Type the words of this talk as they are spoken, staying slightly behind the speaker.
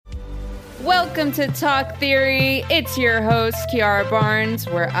Welcome to Talk Theory. It's your host, Kiara Barnes,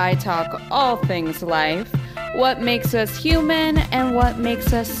 where I talk all things life, what makes us human and what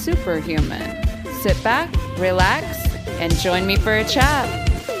makes us superhuman. Sit back, relax, and join me for a chat.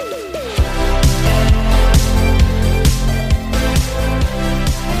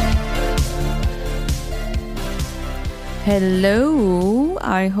 Hello.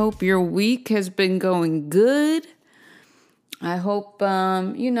 I hope your week has been going good. I hope,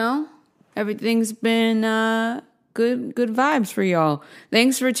 everything's been good vibes for y'all.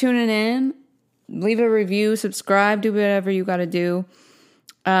 Thanks for tuning in. Leave a review, subscribe, do whatever you got to do.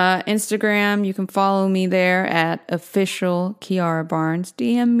 Instagram, you can follow me there at official Kiara Barnes.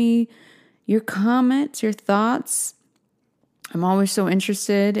 DM me your comments, your thoughts. I'm always so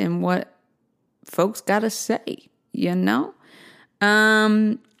interested in what folks got to say,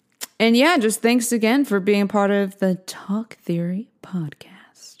 And yeah, just thanks again for being part of the Talk Theory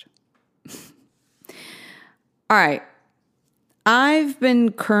podcast. All right. I've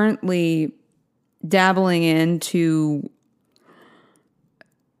been currently dabbling into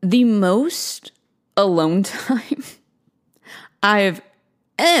the most alone time I've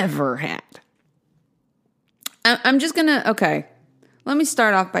ever had. I'm just okay. Let me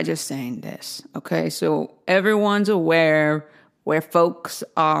start off by just saying this, okay? So everyone's aware where folks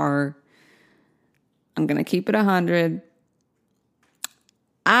are. I'm going to keep it 100.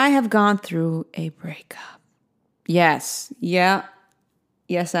 I have gone through a breakup. Yes. Yeah.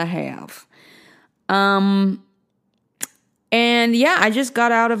 Yes, I have. And yeah, I just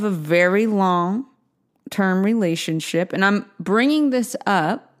got out of a very long-term relationship. And I'm bringing this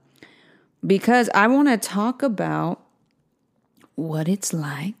up because I want to talk about what it's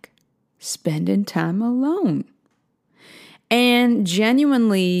like spending time alone. And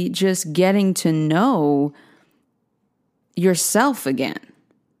genuinely just getting to know yourself again,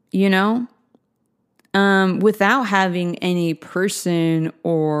 without having any person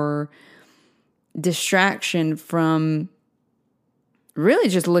or distraction from really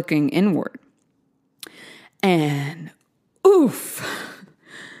just looking inward. And oof,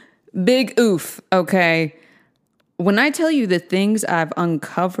 big oof, okay? When I tell you the things I've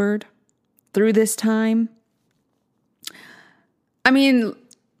uncovered through this time, I mean,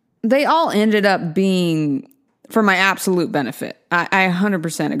 they all ended up being for my absolute benefit. I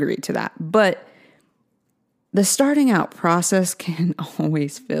 100% agree to that. But the starting out process can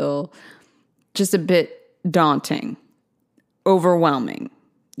always feel just a bit daunting, overwhelming,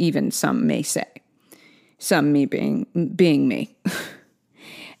 even some may say. Some me being me.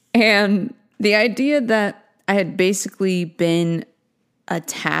 And the idea that I had basically been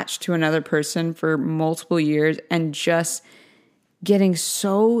attached to another person for multiple years and just getting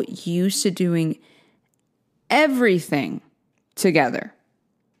so used to doing everything together.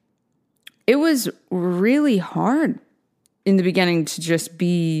 It was really hard in the beginning to just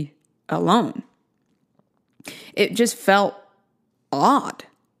be alone. It just felt odd.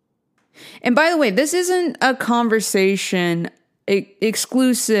 And by the way, this isn't a conversation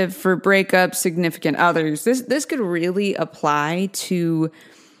exclusive for breakup significant others. This could really apply to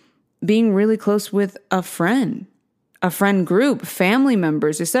being really close with a friend group, family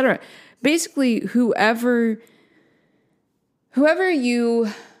members, etc. Basically, whoever you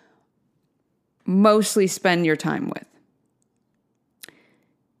mostly spend your time with.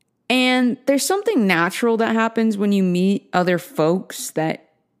 And there's something natural that happens when you meet other folks that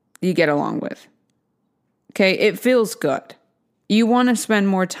you get along with. Okay, it feels good. You want to spend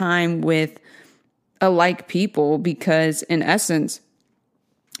more time with alike people because, in essence,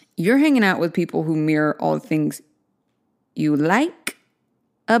 you're hanging out with people who mirror all the things you like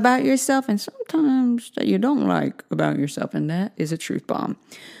about yourself and sometimes that you don't like about yourself, and that is a truth bomb.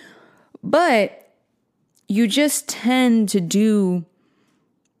 But you just tend to do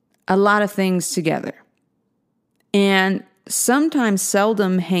a lot of things together and sometimes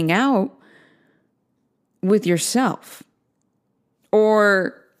seldom hang out with yourself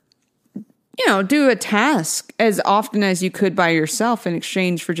or, do a task as often as you could by yourself in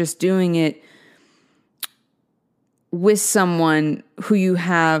exchange for just doing it with someone who you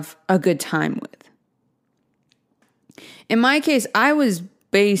have a good time with. In my case, I was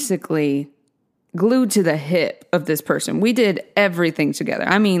basically glued to the hip of this person. We did everything together.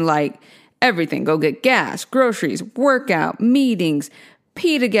 I mean, like everything. Go get gas, groceries, workout, meetings,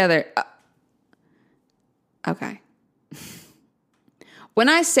 pee together. Okay. When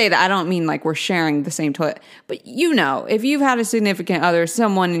I say that, I don't mean like we're sharing the same toilet. But if you've had a significant other,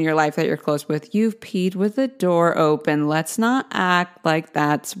 someone in your life that you're close with, you've peed with the door open. Let's not act like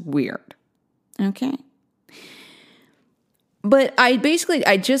that's weird. Okay? But I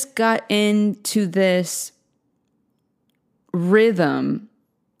just got into this rhythm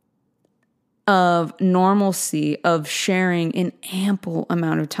of normalcy, of sharing an ample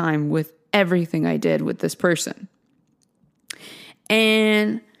amount of time with everything I did with this person.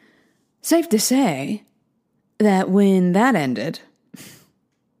 And safe to say that when that ended,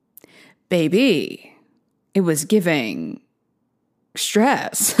 baby, it was giving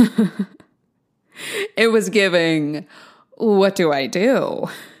stress. It was giving, what do I do?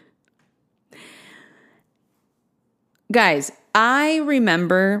 Guys, I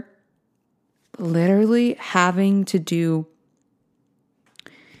remember literally having to do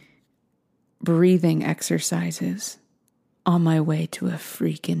breathing exercises on my way to a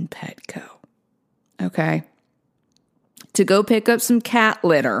freaking Petco. Okay? To go pick up some cat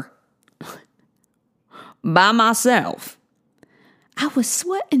litter by myself. I was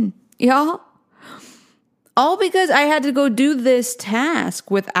sweating, y'all. All because I had to go do this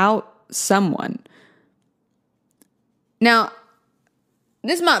task without someone. Now,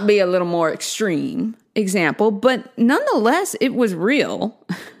 this might be a little more extreme example, but nonetheless, it was real.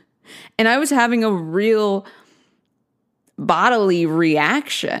 And I was having a real bodily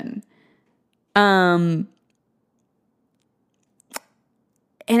reaction. And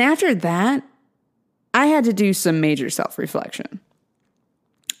after that, I had to do some major self-reflection.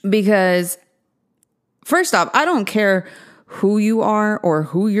 Because, first off, I don't care who you are or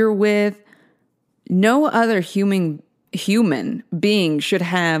who you're with. No other human being should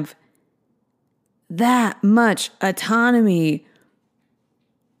have that much autonomy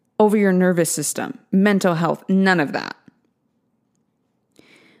over your nervous system, mental health, none of that.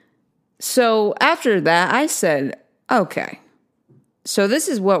 So after that, I said, okay, so this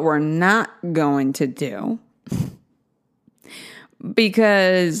is what we're not going to do.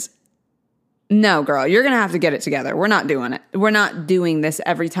 Because no, girl, you're going to have to get it together. We're not doing it. We're not doing this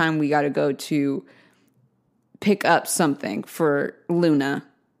every time we got to go to pick up something for Luna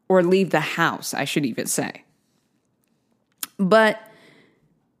or leave the house, I should even say. But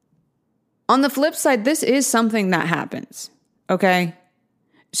on the flip side, this is something that happens, okay?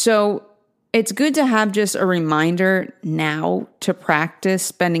 So it's good to have just a reminder now to practice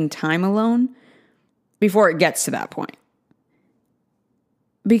spending time alone before it gets to that point.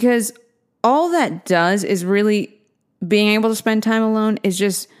 Because all that does is really being able to spend time alone is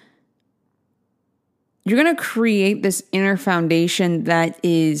just, you're going to create this inner foundation that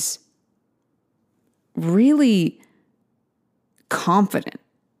is really confident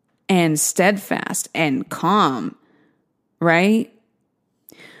and steadfast and calm, right?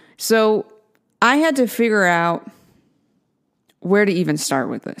 So I had to figure out where to even start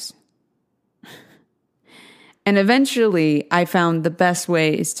with this. And eventually I found the best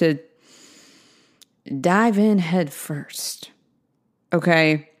way is to dive in head first.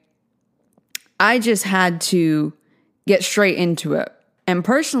 Okay? I just had to get straight into it. And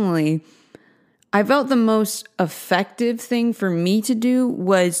personally, I felt the most effective thing for me to do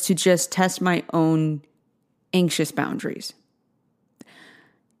was to just test my own anxious boundaries.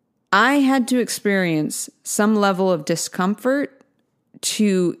 I had to experience some level of discomfort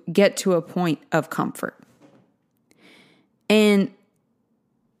to get to a point of comfort. And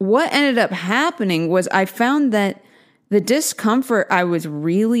what ended up happening was I found that the discomfort I was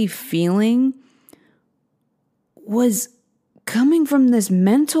really feeling was coming from this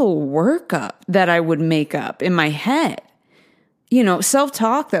mental workup that I would make up in my head. You know,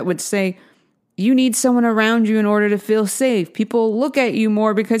 self-talk that would say, you need someone around you in order to feel safe. People look at you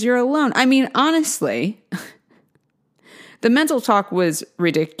more because you're alone. I mean, honestly, the mental talk was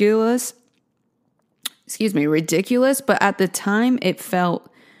ridiculous, but at the time it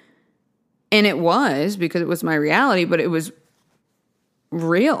felt, and it was because it was my reality, but it was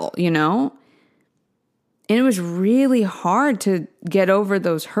real, you know? And it was really hard to get over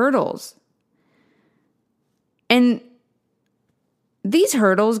those hurdles. And these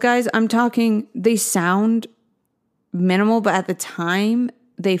hurdles, guys, I'm talking, they sound minimal, but at the time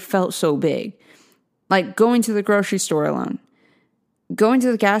they felt so big. Like going to the grocery store alone, going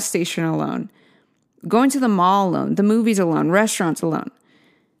to the gas station alone, going to the mall alone, the movies alone, restaurants alone.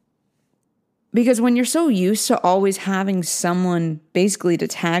 Because when you're so used to always having someone basically to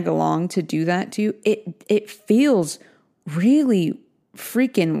tag along to do that to you, it feels really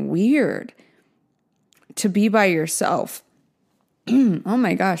freaking weird to be by yourself. Oh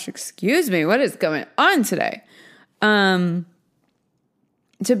my gosh, excuse me. What is going on today? To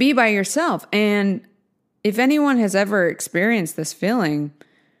be by yourself. And if anyone has ever experienced this feeling,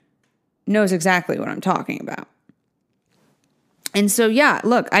 knows exactly what I'm talking about. And so, yeah,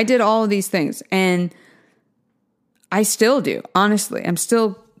 look, I did all of these things and I still do. Honestly, I'm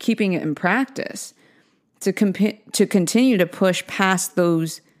still keeping it in practice to continue to push past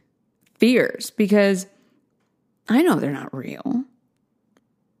those fears because I know they're not real.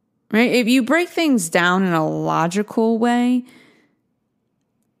 Right? If you break things down in a logical way,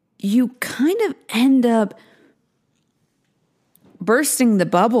 you kind of end up bursting the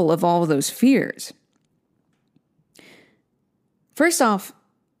bubble of all of those fears. First off,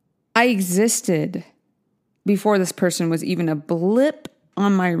 I existed before this person was even a blip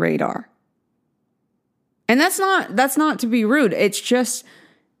on my radar. And that's not to be rude. It's just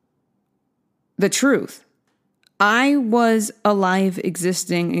the truth. I was alive,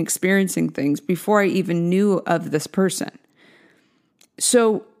 existing, and experiencing things before I even knew of this person.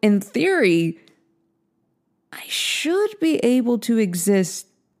 So in theory, I should be able to exist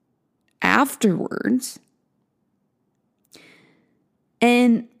afterwards.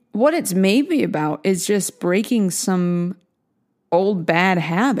 And what it's maybe about is just breaking some old bad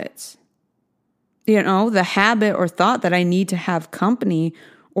habits. You know, the habit or thought that I need to have company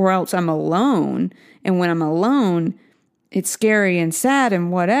or else I'm alone. And when I'm alone, it's scary and sad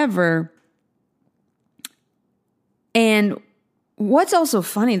and whatever. And what's also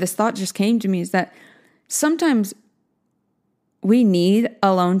funny, this thought just came to me, is that sometimes we need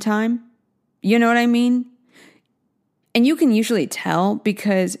alone time. You know what I mean? And you can usually tell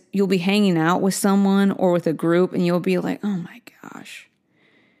because you'll be hanging out with someone or with a group and you'll be like, oh my gosh,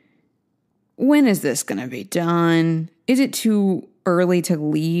 when is this going to be done? Is it too early to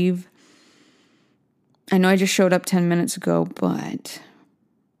leave? I know I just showed up 10 minutes ago, but...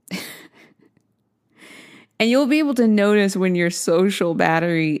 And you'll be able to notice when your social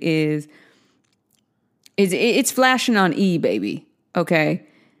battery is it's flashing on E, baby, okay?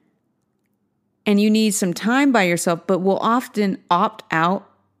 And you need some time by yourself, but will often opt out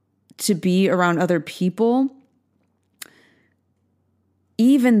to be around other people,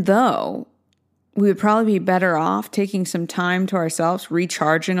 even though we would probably be better off taking some time to ourselves,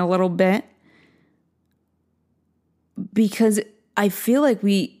 recharging a little bit, because I feel like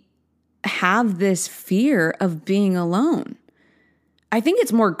we have this fear of being alone. I think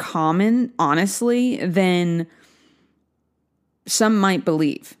it's more common, honestly, than some might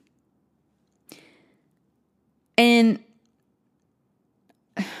believe. And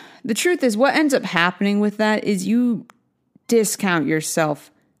the truth is, what ends up happening with that is you discount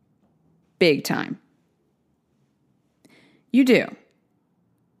yourself big time. You do.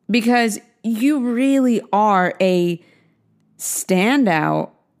 Because you really are a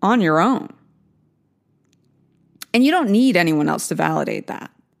standout on your own. And you don't need anyone else to validate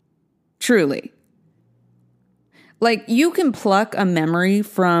that. Truly. Like, you can pluck a memory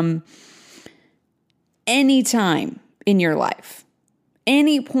from any time in your life,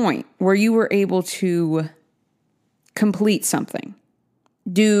 any point where you were able to complete something,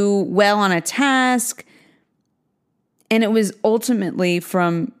 do well on a task, and it was ultimately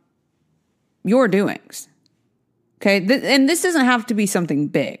from your doings. Okay? And this doesn't have to be something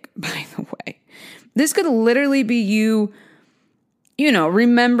big, by the way. This could literally be you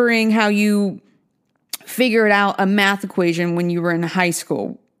remembering how you figured out a math equation when you were in high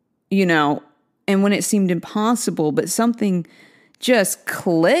school, and when it seemed impossible, but something just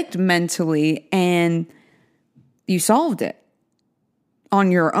clicked mentally and you solved it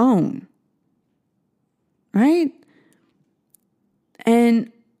on your own. Right?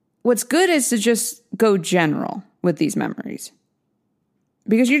 And what's good is to just go general with these memories.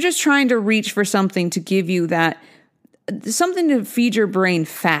 Because you're just trying to reach for something to give you that, something to feed your brain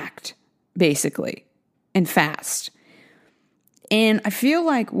fact, basically, and fast. And I feel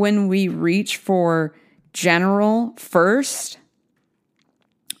like when we reach for general first,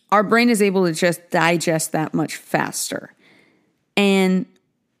 our brain is able to just digest that much faster. And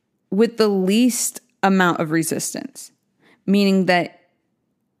with the least amount of resistance, meaning that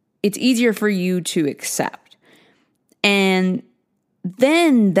it's easier for you to accept. And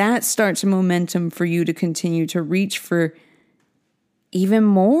then that starts momentum for you to continue to reach for even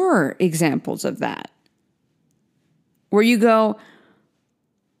more examples of that. Where you go,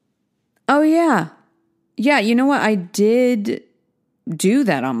 oh yeah, you know what? I did do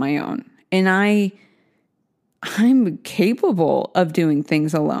that on my own. And I'm capable of doing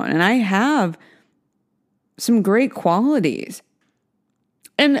things alone. And I have some great qualities.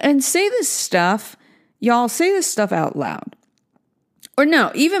 And say this stuff, y'all, say this stuff out loud. Or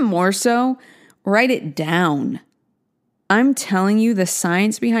no, even more so, write it down. I'm telling you, the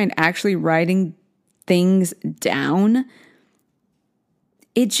science behind actually writing things down,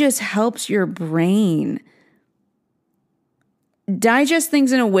 it just helps your brain digest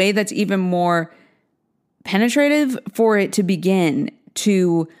things in a way that's even more penetrative for it to begin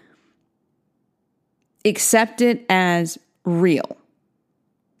to accept it as real.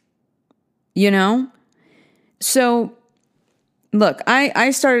 You know? So, look,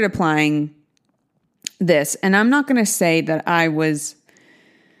 I started applying this, and I'm not going to say that I was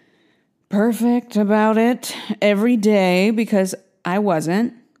perfect about it every day, because I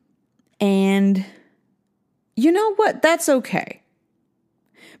wasn't. And you know what? That's okay.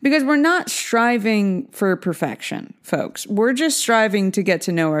 Because we're not striving for perfection, folks. We're just striving to get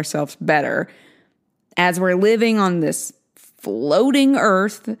to know ourselves better as we're living on this floating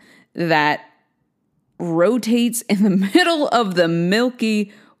earth that rotates in the middle of the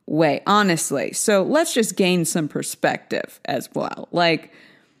Milky Way, honestly. So let's just gain some perspective as well. Like,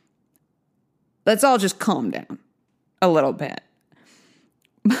 let's all just calm down a little bit.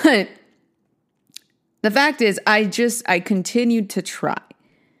 But the fact is, I continued to try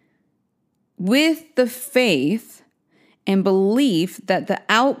with the faith and belief that the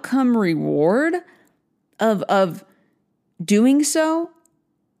outcome reward of doing so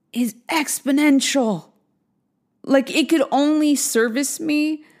is exponential. Like, it could only service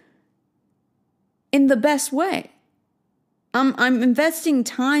me in the best way. I'm investing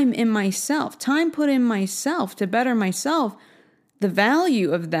time in myself, time put in myself to better myself. The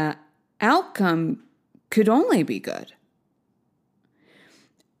value of that outcome could only be good.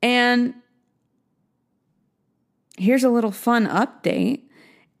 And here's a little fun update.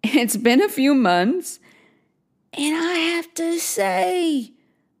 It's been a few months, and I have to say,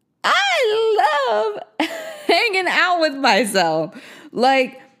 I love hanging out with myself.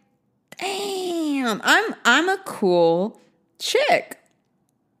 Like, damn, I'm a cool chick.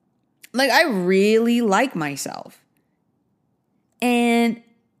 Like, I really like myself. And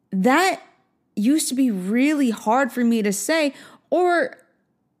that used to be really hard for me to say, or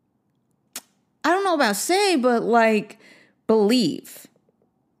I don't know about say, but like believe.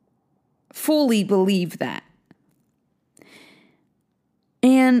 Fully believe that.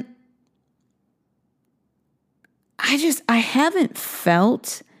 And I haven't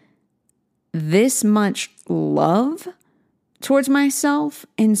felt this much love towards myself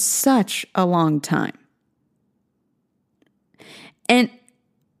in such a long time. And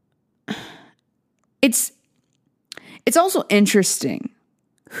it's also interesting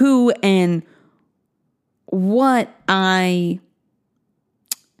who and what I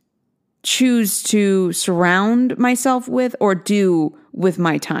choose to surround myself with or do with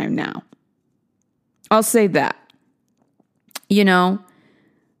my time now. I'll say that. You know,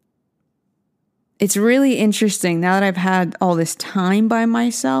 it's really interesting now that I've had all this time by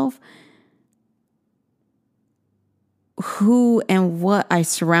myself, who and what I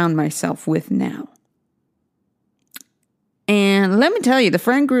surround myself with now. And let me tell you, the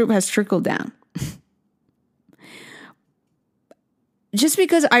friend group has trickled down. Just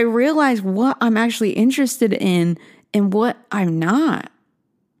because I realize what I'm actually interested in and what I'm not.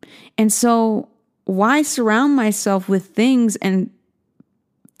 And so why surround myself with things and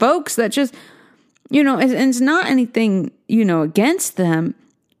folks that just, you know, it's not anything, you know, against them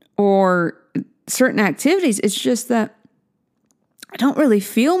or certain activities. It's just that I don't really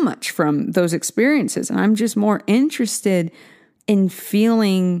feel much from those experiences. And I'm just more interested in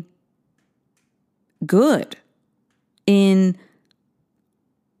feeling good in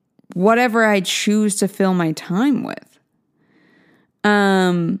whatever I choose to fill my time with.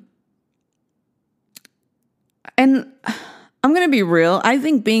 And I'm going to be real. I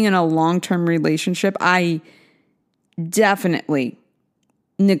think being in a long-term relationship, I definitely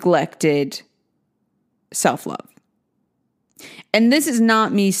neglected self-love. And this is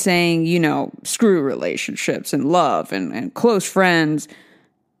not me saying, you know, screw relationships and love and close friends.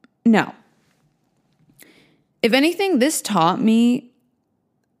 No. If anything, this taught me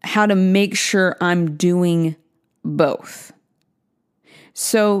how to make sure I'm doing both.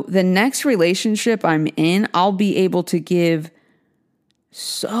 So the next relationship I'm in, I'll be able to give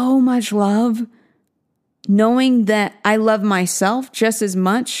so much love, knowing that I love myself just as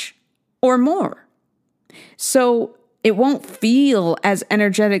much or more. So it won't feel as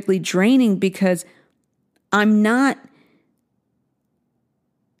energetically draining because I'm not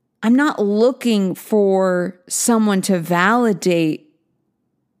looking for someone to validate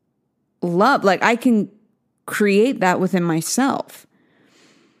love. Like, I can create that within myself.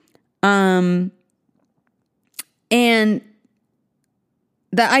 And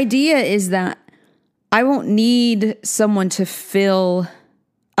the idea is that I won't need someone to fill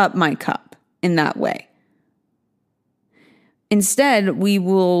up my cup in that way. Instead, we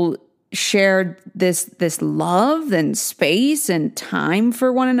will share this love and space and time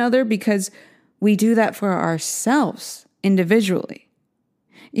for one another because we do that for ourselves individually.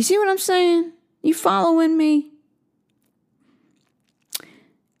 You see what I'm saying? You following me?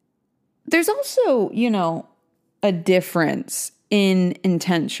 There's also, a difference in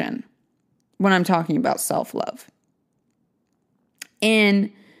intention when I'm talking about self-love.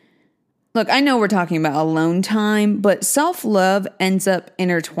 And look, I know we're talking about alone time, but self-love ends up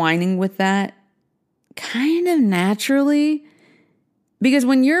intertwining with that kind of naturally. Because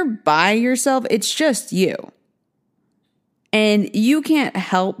when you're by yourself, it's just you. And you can't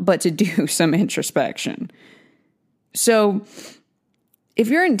help but to do some introspection. So if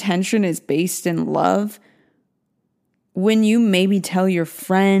your intention is based in love, when you maybe tell your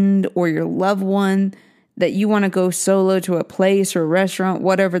friend or your loved one that you want to go solo to a place or a restaurant,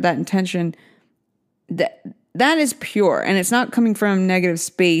 whatever that intention, that is pure. And it's not coming from a negative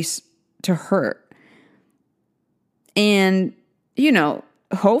space to hurt. And,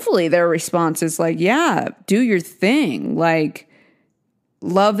 hopefully their response is like, yeah, do your thing. Like,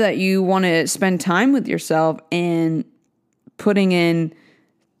 love that you want to spend time with yourself and putting in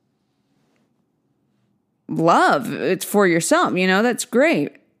love. It's for yourself, that's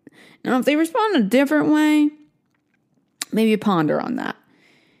great. Now, if they respond a different way, maybe ponder on that.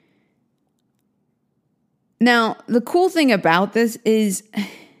 Now, the cool thing about this is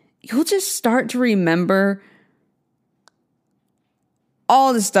you'll just start to remember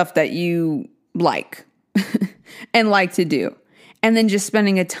all the stuff that you like and like to do. And then just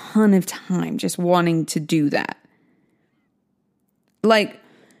spending a ton of time just wanting to do that. Like,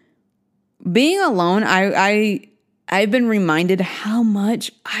 being alone, I've been reminded how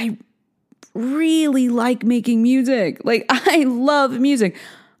much I really like making music. Like, I love music.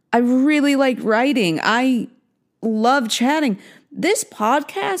 I really like writing. I love chatting. This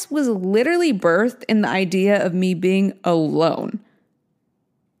podcast was literally birthed in the idea of me being alone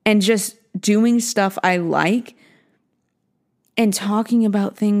and just doing stuff I like and talking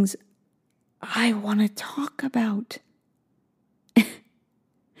about things I want to talk about.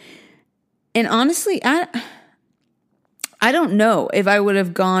 And honestly, I don't know if I would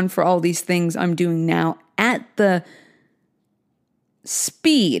have gone for all these things I'm doing now at the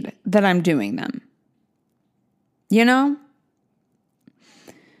speed that I'm doing them.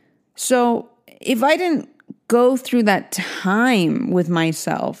 So if I didn't go through that time with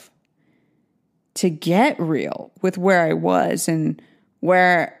myself to get real with where I was and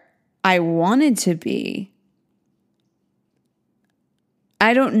where I wanted to be,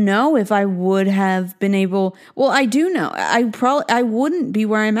 I don't know if I would have been able. Well, I do know. I wouldn't be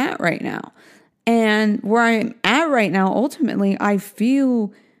where I'm at right now. And where I'm at right now, ultimately, I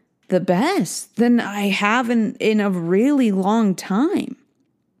feel the best than I have in a really long time.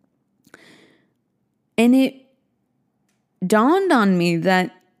 And it dawned on me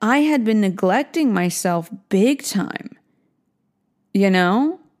that I had been neglecting myself big time,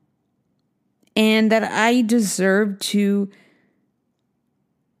 and that I deserved to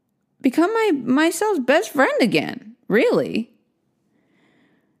become myself's best friend again, really.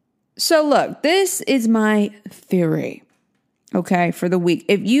 So look, this is my theory, okay, for the week.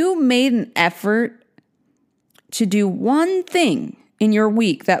 If you made an effort to do one thing in your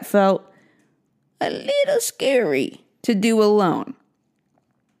week that felt a little scary to do alone,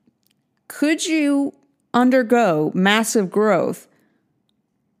 could you undergo massive growth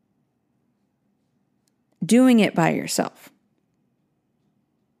doing it by yourself?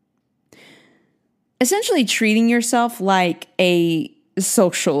 Essentially treating yourself like a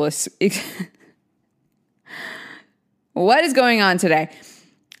socialist. What is going on today?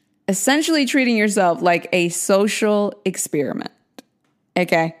 Essentially treating yourself like a social experiment.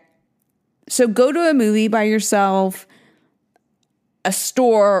 Okay? So go to a movie by yourself, a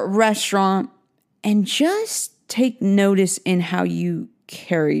store, restaurant, and just take notice in how you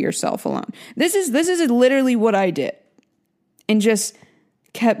carry yourself alone. This is literally what I did. And just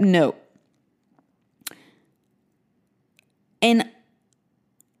kept note. And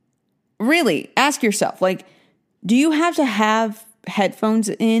really ask yourself, do you have to have headphones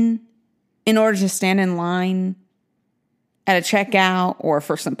in order to stand in line at a checkout or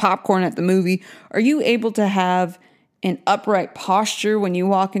for some popcorn at the movie? Are you able to have an upright posture when you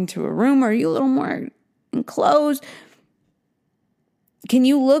walk into a room? Are you a little more enclosed? Can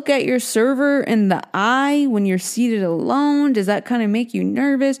you look at your server in the eye when you're seated alone? Does that kind of make you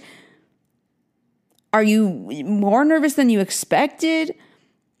nervous? Are you more nervous than you expected?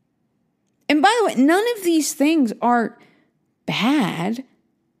 And by the way, none of these things are bad.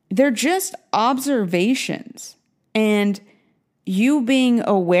 They're just observations. And you being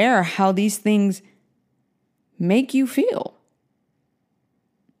aware how these things make you feel.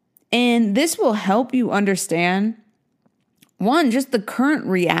 And this will help you understand, one, just the current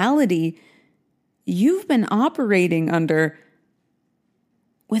reality you've been operating under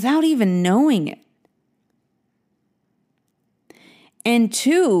without even knowing it. And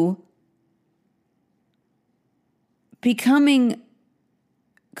two, becoming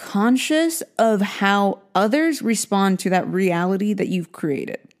conscious of how others respond to that reality that you've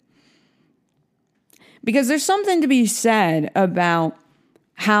created. Because there's something to be said about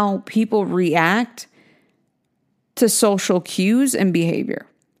how people react to social cues and behavior.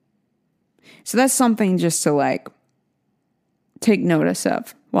 So that's something just to like take notice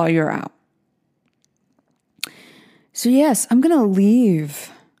of while you're out. So yes, I'm going to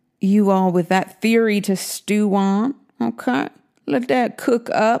leave you all with that theory to stew on. Okay. Let that cook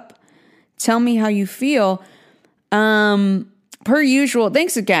up. Tell me how you feel. Per usual,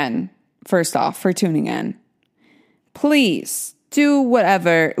 thanks again, first off, for tuning in. Please do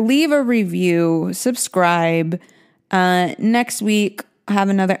whatever. Leave a review. Subscribe. Next week, I have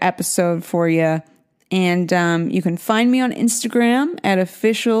another episode for you. And you can find me on Instagram at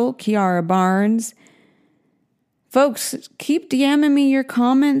official Kiara Barnes. Folks, keep DMing me your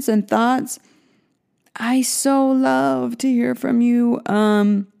comments and thoughts. I so love to hear from you.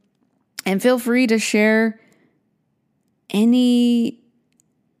 And feel free to share any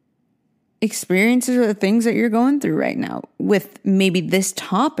experiences or the things that you're going through right now with maybe this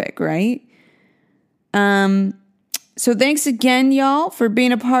topic, right? So thanks again, y'all, for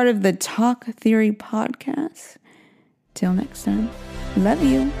being a part of the Talk Theory podcast. Till next time, love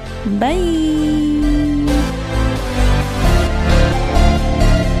you. Bye.